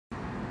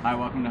Hi,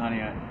 welcome to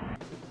Honey Hut.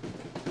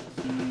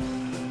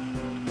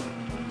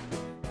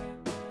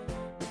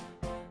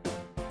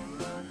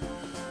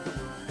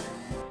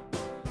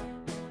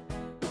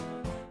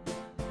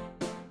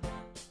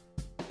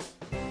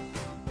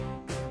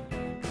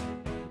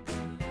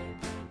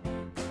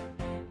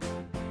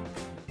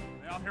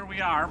 Well, here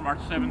we are, March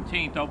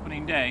 17th,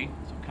 opening day.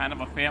 It's kind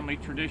of a family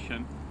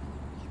tradition.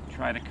 We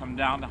try to come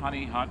down to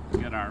Honey Hut to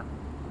get our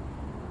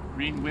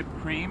green whipped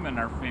cream and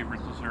our favorite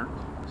dessert.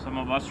 Some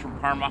of us from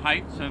Parma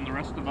Heights and the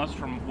rest of us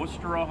from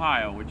Worcester,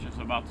 Ohio, which is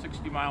about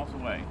 60 miles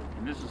away.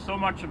 And this is so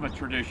much of a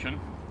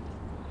tradition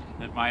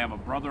that I have a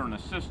brother and a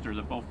sister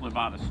that both live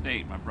out of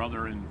state. My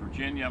brother in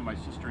Virginia, my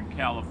sister in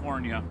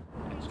California.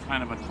 It's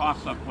kind of a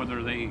toss-up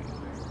whether they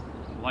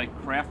like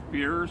craft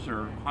beers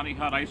or Honey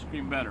Hut ice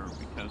cream better,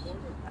 because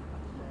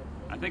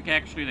I think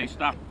actually they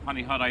stopped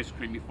Honey Hut ice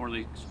cream before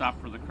they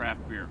stopped for the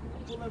craft beer.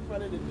 Pull in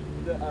front of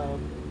the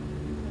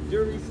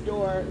jewelry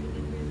store.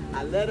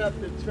 I let up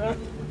the truck.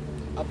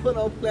 I put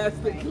on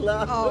plastic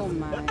gloves. Oh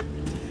my.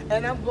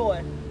 And I'm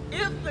going,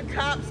 if the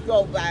cops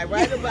go by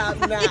right about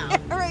now,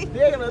 Right.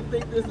 they're going to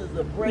think this is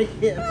a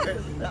break-in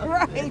or something.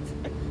 Right.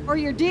 Or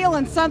you're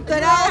dealing something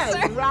Right,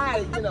 else.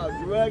 right. You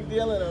know, drug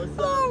dealing or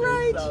something. Oh,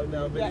 right. So,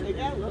 no, but it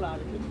got a little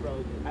out of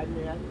control. I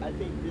mean, I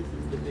think this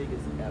is the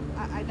biggest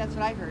ever. That's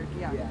what I heard,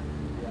 yeah. Yeah.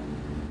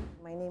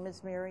 My name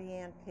is Mary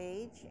Ann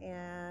Page,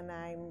 and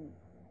I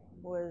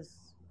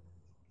was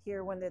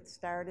here when it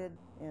started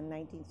in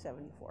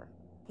 1974.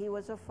 He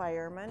was a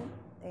fireman,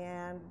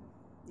 and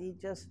he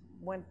just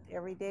went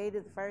every day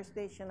to the fire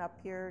station up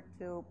here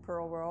to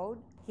Pearl Road.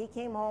 He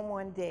came home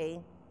one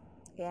day,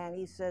 and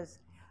he says,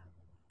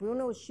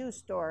 Bruno's shoe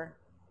store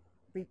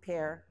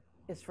repair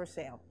is for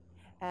sale,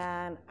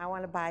 and I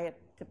want to buy it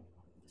to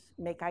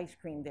make ice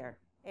cream there.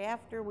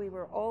 After we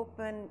were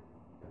open,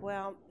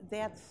 well,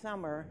 that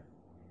summer,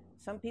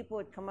 some people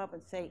would come up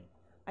and say,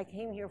 I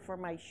came here for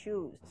my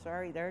shoes.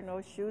 Sorry, there are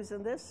no shoes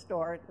in this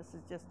store. This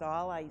is just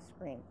all ice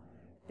cream.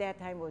 That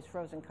time it was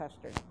frozen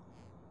custard,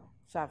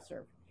 soft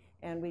serve.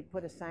 And we'd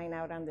put a sign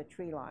out on the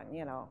tree lawn,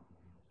 you know,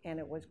 and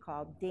it was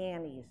called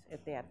Danny's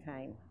at that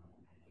time.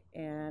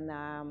 And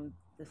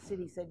the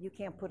city said, you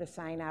can't put a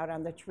sign out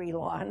on the tree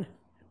lawn.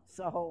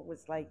 So it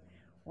was like,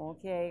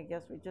 okay, I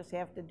guess we just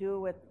have to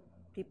do with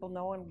people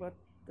knowing what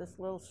this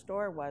little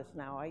store was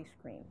now, ice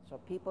cream. So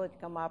people would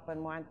come up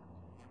and want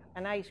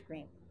an ice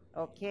cream.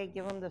 Okay,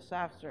 give them the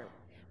soft serve.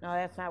 No,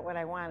 that's not what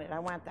I wanted. I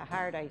want the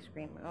hard ice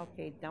cream.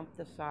 Okay, dump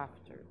the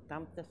soft serve,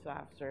 dump the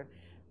soft serve.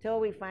 Till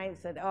we finally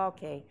said,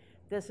 okay,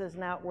 this is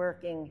not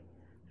working.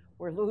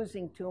 We're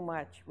losing too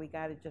much. We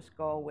got to just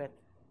go with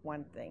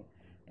one thing.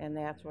 And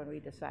that's when we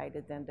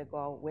decided then to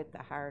go with the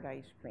hard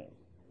ice cream.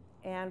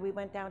 And we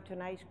went down to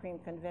an ice cream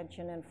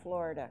convention in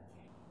Florida.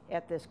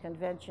 At this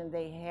convention,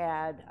 they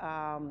had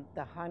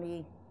the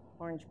honey,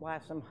 orange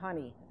blossom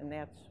honey, and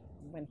that's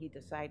when he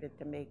decided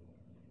to make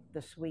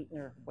the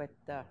sweetener with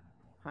the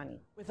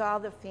honey. With all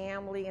the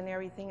family and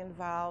everything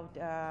involved,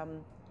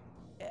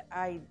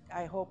 I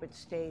hope it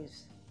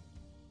stays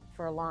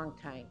for a long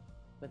time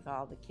with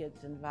all the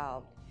kids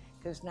involved,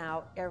 because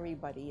now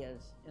everybody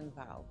is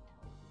involved.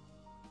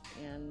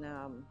 And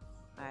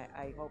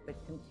I hope it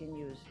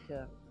continues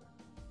to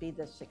be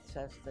the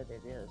success that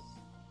it is.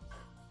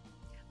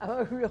 I'm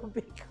a real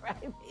big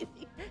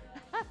crybaby.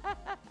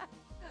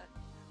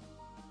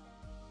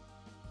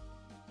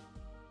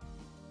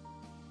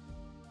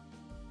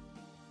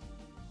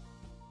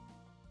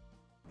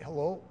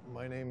 Hello,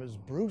 my name is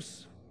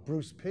Bruce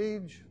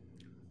Page.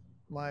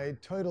 My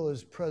title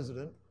is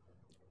president.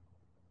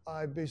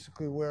 I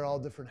basically wear all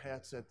different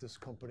hats at this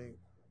company.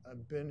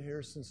 I've been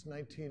here since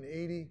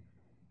 1980,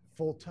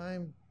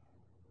 full-time.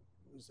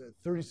 Was at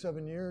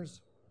 37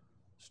 years,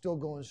 still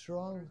going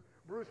strong.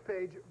 Bruce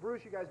Page.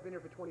 Bruce, you guys been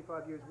here for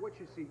 25 years. What's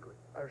your secret?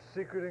 Our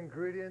secret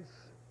ingredients,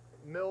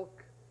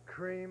 milk,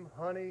 cream,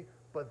 honey,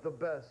 but the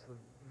best, the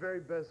very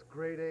best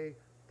grade A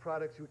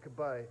products you could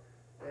buy.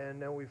 And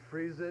then we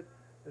freeze it.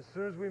 As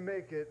soon as we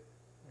make it,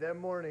 that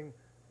morning,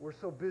 we're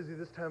so busy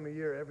this time of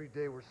year, every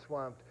day we're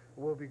swamped.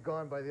 We'll be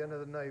gone by the end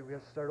of the night. We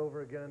have to start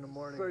over again in the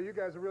morning. So you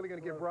guys are really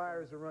going to give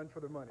Breyers a run for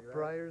their money, right?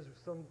 Breyers,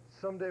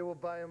 someday we'll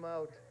buy them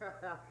out.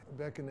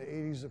 Back in the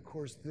 80s, of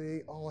course,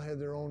 they all had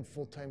their own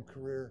full-time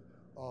career.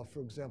 For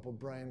example,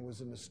 Brian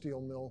was in the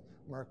steel mill,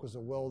 Mark was a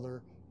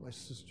welder, my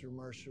sister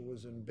Marcia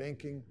was in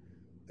banking,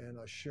 and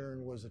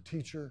Sharon was a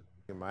teacher.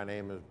 My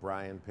name is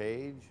Brian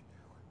Page,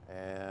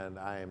 and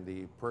I am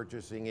the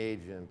purchasing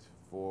agent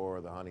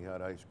for the Honey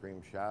Hut Ice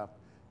Cream Shop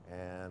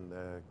and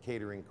the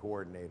catering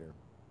coordinator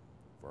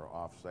for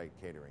off-site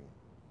catering.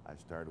 I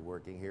started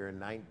working here in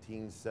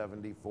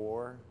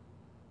 1974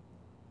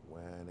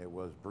 when it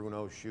was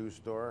Bruno's Shoe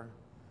Store,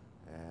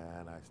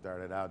 and I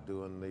started out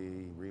doing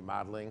the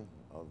remodeling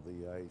of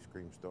the ice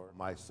cream store.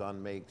 My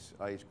son makes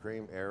ice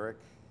cream, Eric,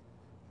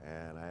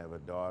 and I have a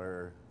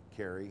daughter,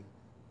 Carrie,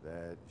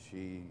 that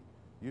she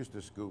used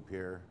to scoop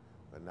here,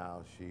 but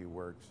now she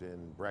works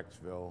in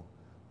Brecksville,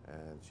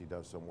 and she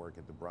does some work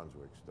at the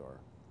Brunswick store.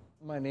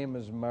 My name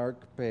is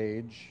Mark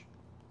Page.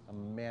 a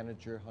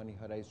manager, Honey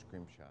Hut Ice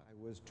Cream Shop.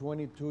 I was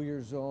 22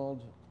 years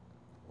old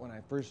when I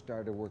first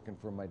started working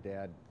for my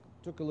dad.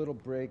 Took a little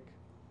break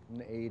in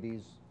the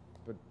 80s,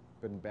 but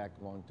been back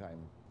a long time.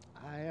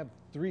 I have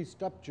 3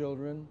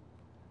 stepchildren,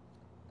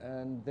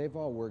 and they've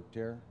all worked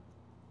here,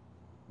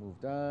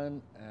 moved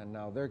on, and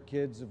now their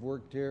kids have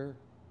worked here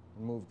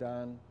and moved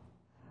on.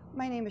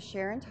 My name is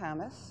Sharon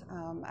Thomas.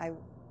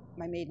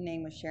 My maiden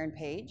name was Sharon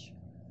Page.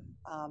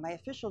 My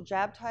official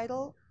job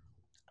title,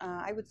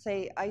 I would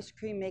say ice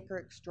cream maker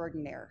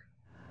extraordinaire.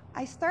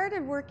 I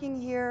started working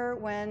here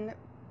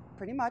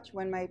pretty much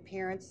when my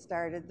parents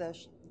started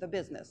the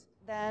business.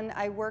 Then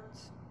I worked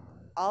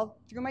all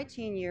through my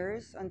teen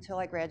years until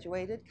I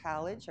graduated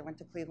college. I went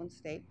to Cleveland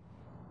State.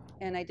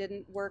 And I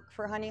didn't work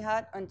for Honey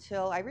Hut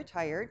until I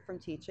retired from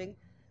teaching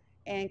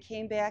and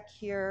came back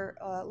here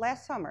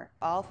last summer.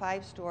 All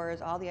 5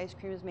 stores, all the ice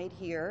cream is made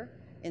here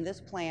in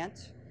this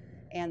plant,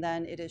 and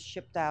then it is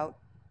shipped out,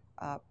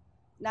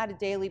 not a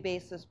daily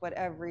basis, but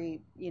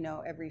every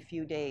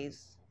few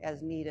days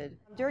as needed.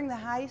 During the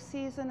high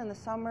season in the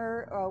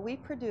summer, we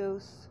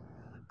produce,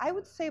 I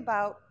would say,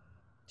 about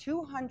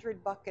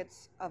 200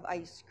 buckets of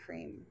ice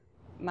cream.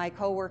 My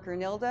coworker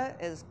Nilda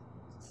is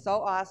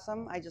so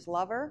awesome. I just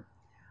love her.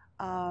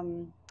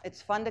 It's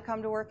fun to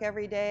come to work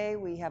every day.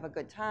 We have a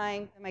good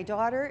time. My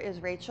daughter is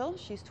Rachel.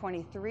 She's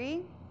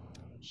 23.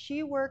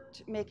 She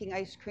worked making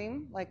ice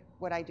cream like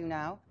what I do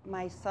now.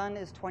 My son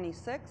is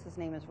 26. His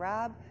name is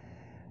Rob.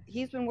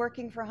 He's been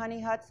working for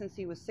Honey Hut since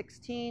he was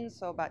 16,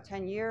 so about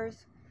 10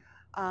 years.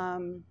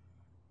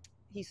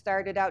 He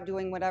started out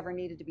doing whatever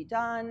needed to be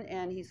done,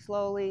 and he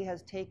slowly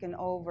has taken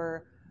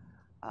over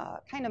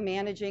kind of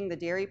managing the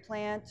dairy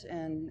plant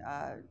and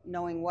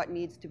knowing what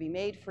needs to be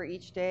made for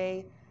each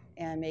day,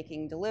 and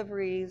making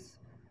deliveries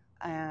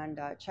and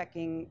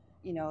checking,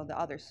 the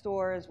other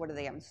stores. What do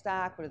they have in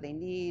stock? What do they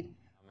need?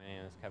 My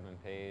name is Kevin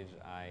Page.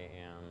 I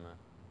am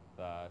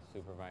the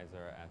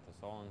supervisor at the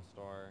Solon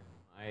store.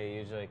 I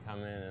usually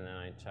come in and then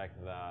I check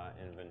the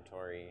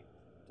inventory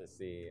to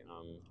see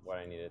what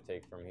I need to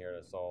take from here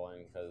to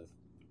Solon, because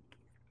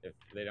if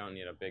they don't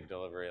need a big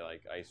delivery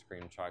like ice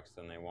cream trucks,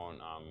 then they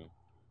won't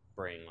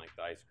bring like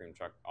the ice cream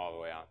truck all the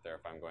way out there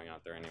if I'm going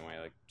out there anyway.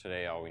 Like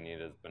today all we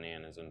need is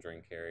bananas and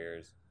drink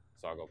carriers,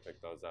 so I'll go pick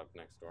those up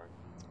next door.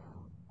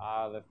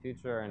 The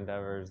future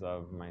endeavors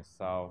of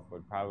myself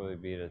would probably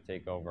be to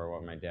take over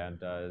what my dad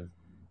does,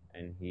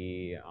 and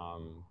he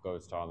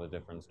goes to all the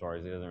different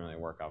stores. He doesn't really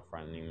work out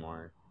front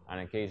anymore. On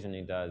occasion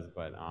he does,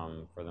 but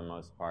for the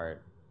most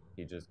part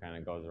he just kind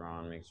of goes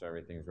around, makes sure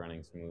everything's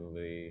running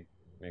smoothly,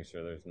 make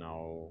sure there's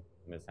no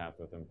mishaps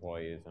with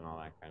employees and all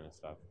that kind of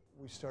stuff.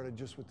 We started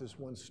just with this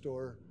one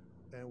store,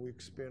 and we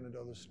expanded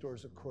to other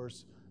stores, of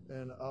course,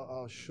 and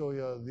I'll show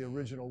you the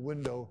original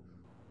window.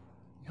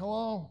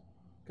 Hello,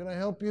 can I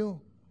help you?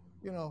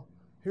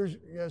 Here's,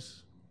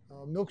 yes,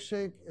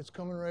 milkshake, it's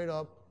coming right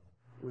up.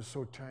 It was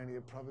so tiny,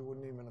 it probably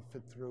wouldn't even have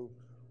fit through,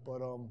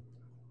 but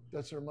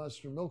that's our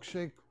monster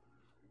milkshake.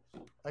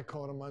 I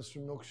call it a monster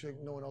milkshake,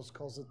 no one else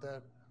calls it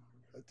that.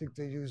 I think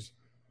they use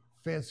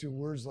fancy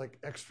words like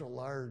extra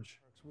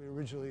large. We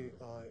originally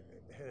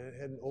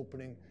had an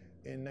opening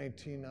in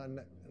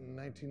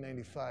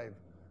 1995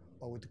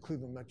 with the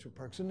Cleveland Metro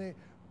Parks, and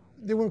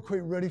they weren't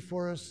quite ready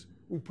for us.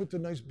 We put the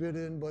nice bid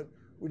in, but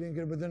we didn't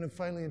get it. But then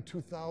finally in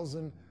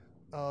 2000,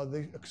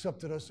 they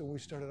accepted us, and we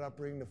started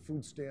operating the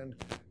food stand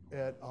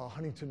at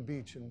Huntington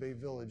Beach in Bay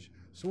Village.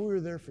 So we were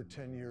there for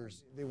 10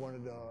 years. They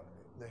wanted the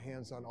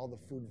hands on all the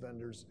food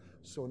vendors.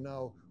 So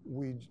now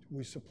we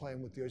supply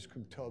them with the ice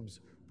cream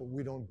tubs, but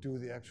we don't do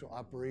the actual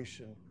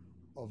operation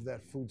of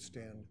that food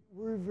stand.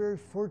 We're very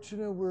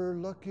fortunate. We're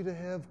lucky to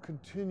have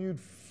continued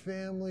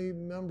family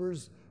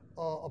members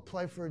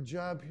apply for a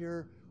job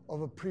here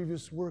of a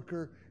previous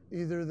worker,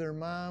 either their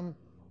mom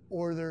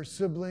or their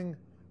sibling.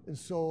 And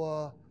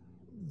so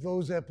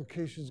those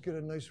applications get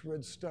a nice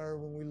red star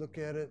when we look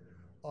at it.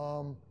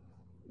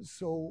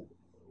 So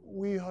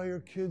we hire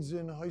kids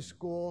in high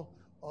school,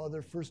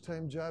 their first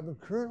time job, and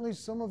currently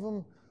some of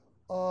them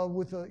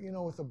with a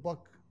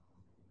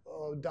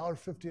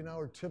 $1.50 an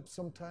hour tip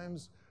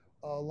sometimes,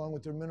 along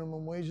with their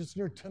minimum wage. It's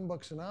near 10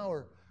 bucks an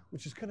hour,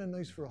 which is kind of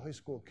nice for a high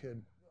school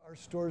kid. Our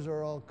stores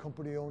are all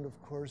company owned,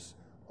 of course.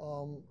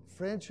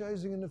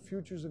 Franchising in the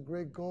future is a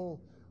great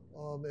goal.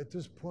 At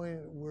this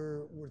point,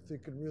 we're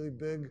thinking really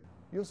big.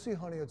 You'll see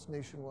Honey Hut's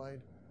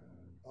nationwide.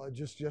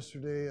 Just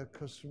yesterday, a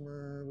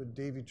customer with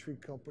Davy Tree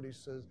Company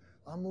says,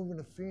 I'm moving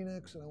to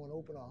Phoenix and I want to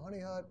open a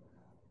Honey Hut.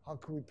 How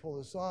can we pull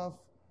this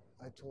off?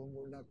 I told him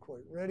we're not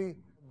quite ready,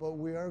 but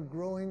we are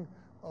growing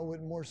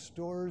with more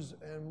stores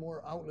and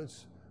more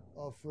outlets.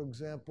 For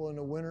example, in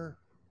the winter,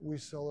 we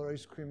sell our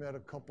ice cream at a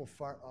couple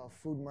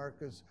food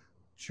markets,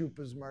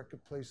 Chupa's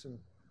Marketplace in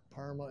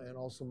Parma, and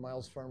also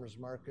Miles Farmers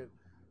Market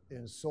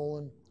in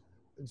Solon.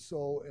 And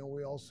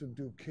we also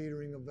do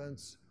catering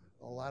events,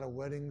 a lot of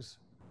weddings.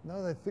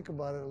 Now that I think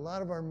about it, a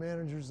lot of our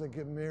managers that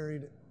get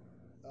married,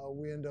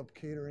 we end up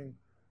catering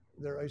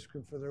their ice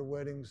cream for their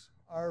weddings.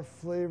 Our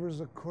flavors,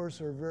 of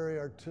course, are very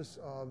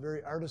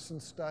artisan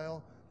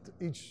style.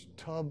 Each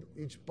tub,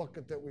 each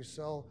bucket that we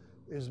sell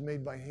is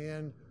made by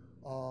hand.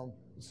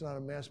 It's not a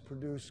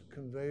mass-produced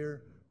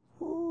conveyor.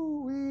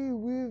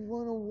 We've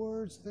won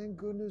awards, thank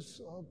goodness.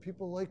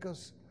 People like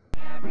us.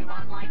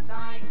 Everyone likes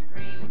ice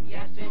cream,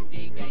 yes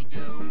indeed they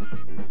do.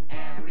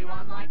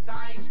 Everyone likes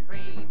ice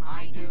cream,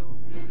 I do.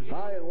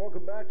 Hi, and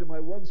welcome back to my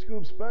One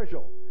Scoop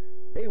special.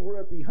 Hey, we're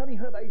at the Honey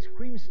Hut Ice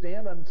Cream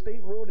Stand on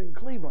State Road in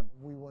Cleveland.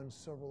 We won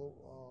several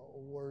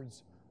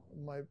awards.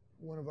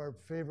 One of our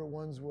favorite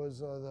ones was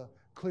the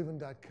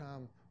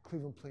Cleveland.com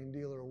Cleveland Plain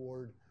Dealer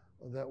Award.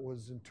 That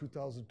was in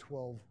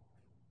 2012.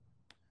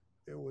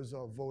 It was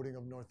voting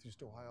of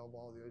Northeast Ohio of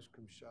all the ice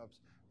cream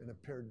shops, and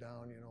it pared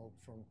down, you know,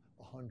 from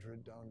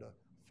 100 down to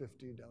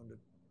 50, down to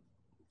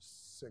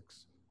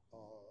 6,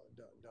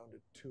 down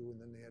to 2, and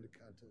then they had a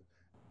contest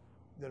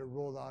that it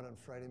rolled out on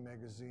Friday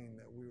Magazine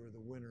that we were the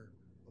winner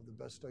of the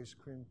best ice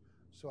cream.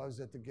 So I was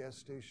at the gas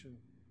station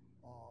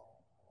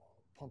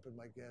pumping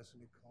my gas,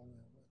 and he called me.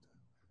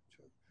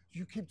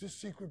 You keep this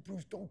secret,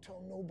 Bruce. Don't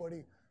tell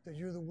nobody that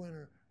you're the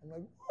winner. I'm like,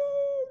 woo,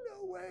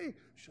 no way.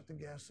 Shut the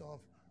gas off.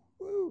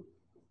 Woo.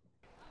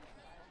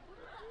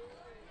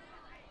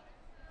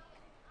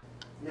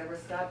 Never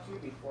stopped you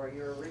before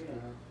you're a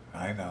winner.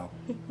 I know.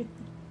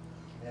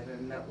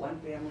 Haven't met one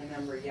family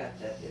member yet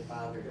that it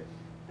bothered it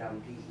down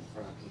to eat in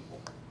front of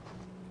people.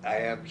 I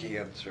have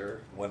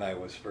cancer. When I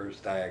was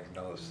first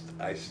diagnosed,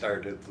 I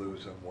started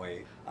losing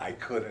weight. I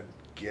couldn't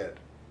get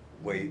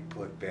weight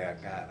put back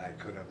on. I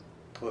couldn't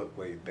put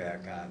weight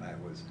back on. I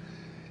was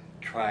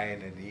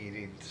trying and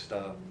eating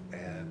stuff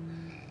and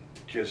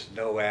just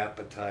no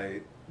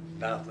appetite,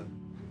 nothing.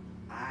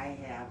 I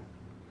have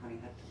Honey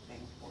Hut to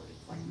thank for it.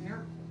 It's like a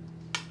miracle.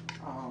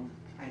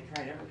 I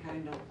tried every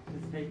kind of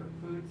his favorite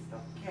food,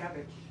 stuffed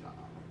cabbage,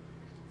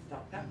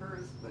 stuffed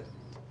peppers, but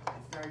I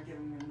started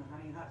giving him the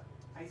Honey Hut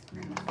ice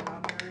cream and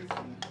strawberries,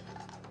 and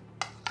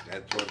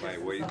that's what my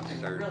weight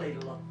started. Really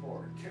to look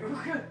forward to.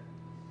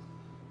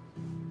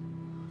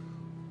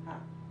 Huh.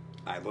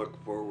 I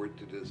look forward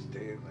to this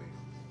daily.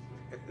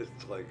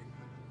 It's like,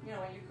 you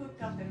know, when you're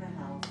cooped up in the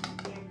house,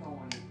 you can't go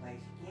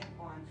anyplace, you can't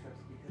go on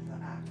trips because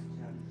of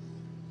oxygen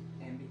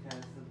and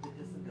because of the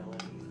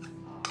disabilities.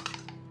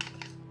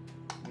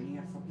 When you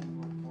have something to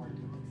look forward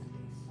to, it makes the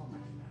day so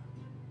much better.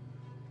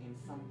 And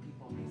some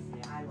people may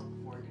say, I look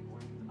forward to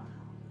going to the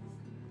Bahamas,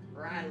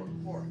 or I look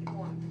forward to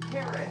going to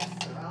Paris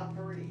or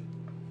Albuquerque.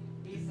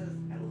 He says,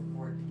 I look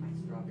forward to my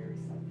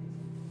strawberry sundaes.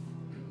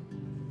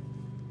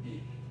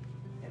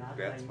 And I'll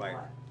tell you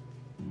what,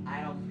 I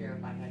don't care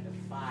if I had to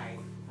buy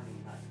Honey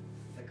Hut,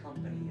 the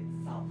company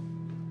itself,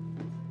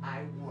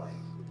 I would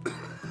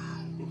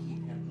to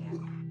keep him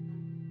happy.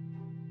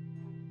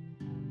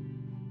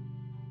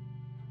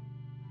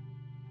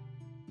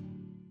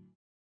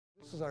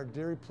 This is our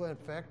dairy plant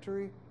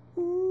factory.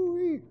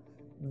 Ooh-wee.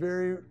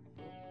 Very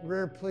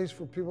rare place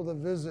for people to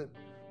visit.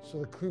 So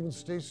the Cleveland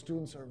State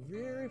students are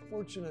very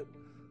fortunate.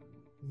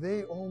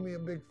 They owe me a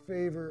big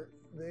favor.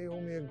 They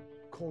owe me a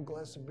cold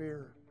glass of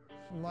beer.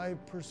 My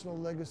personal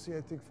legacy,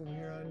 I think, from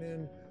here on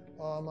in,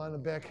 on the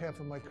back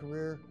half of my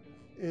career,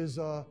 is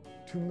to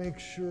make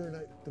sure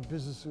that the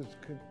business is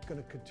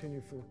going to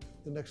continue for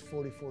the next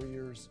 44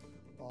 years.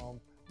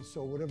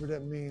 So whatever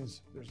that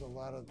means, there's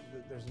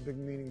a big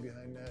meaning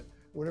behind that.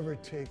 Whatever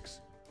it takes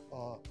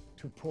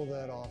to pull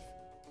that off,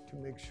 to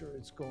make sure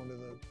it's going to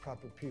the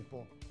proper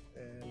people,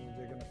 and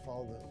they're going to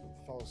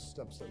follow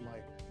steps that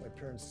my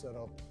parents set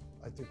up,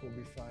 I think we'll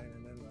be fine,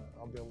 and then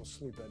I'll be able to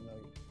sleep at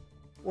night.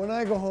 When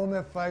I go home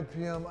at 5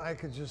 p.m., I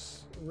could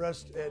just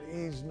rest at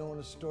ease knowing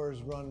the store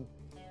is run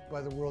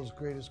by the world's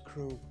greatest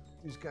crew.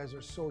 These guys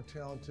are so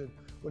talented.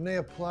 When they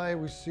apply,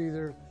 we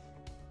snag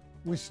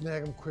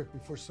them quick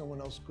before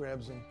someone else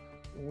grabs them.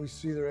 When we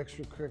see their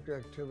extracurricular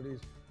activities,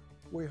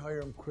 we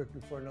hire them quick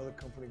before another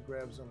company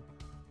grabs them.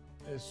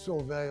 And it's so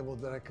valuable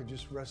that I could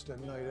just rest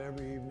at night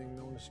every evening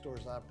knowing the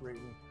store's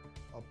operating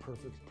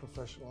perfect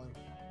professionally.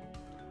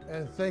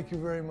 And thank you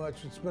very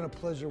much. It's been a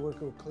pleasure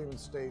working with Cleveland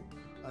State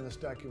on this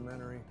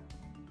documentary.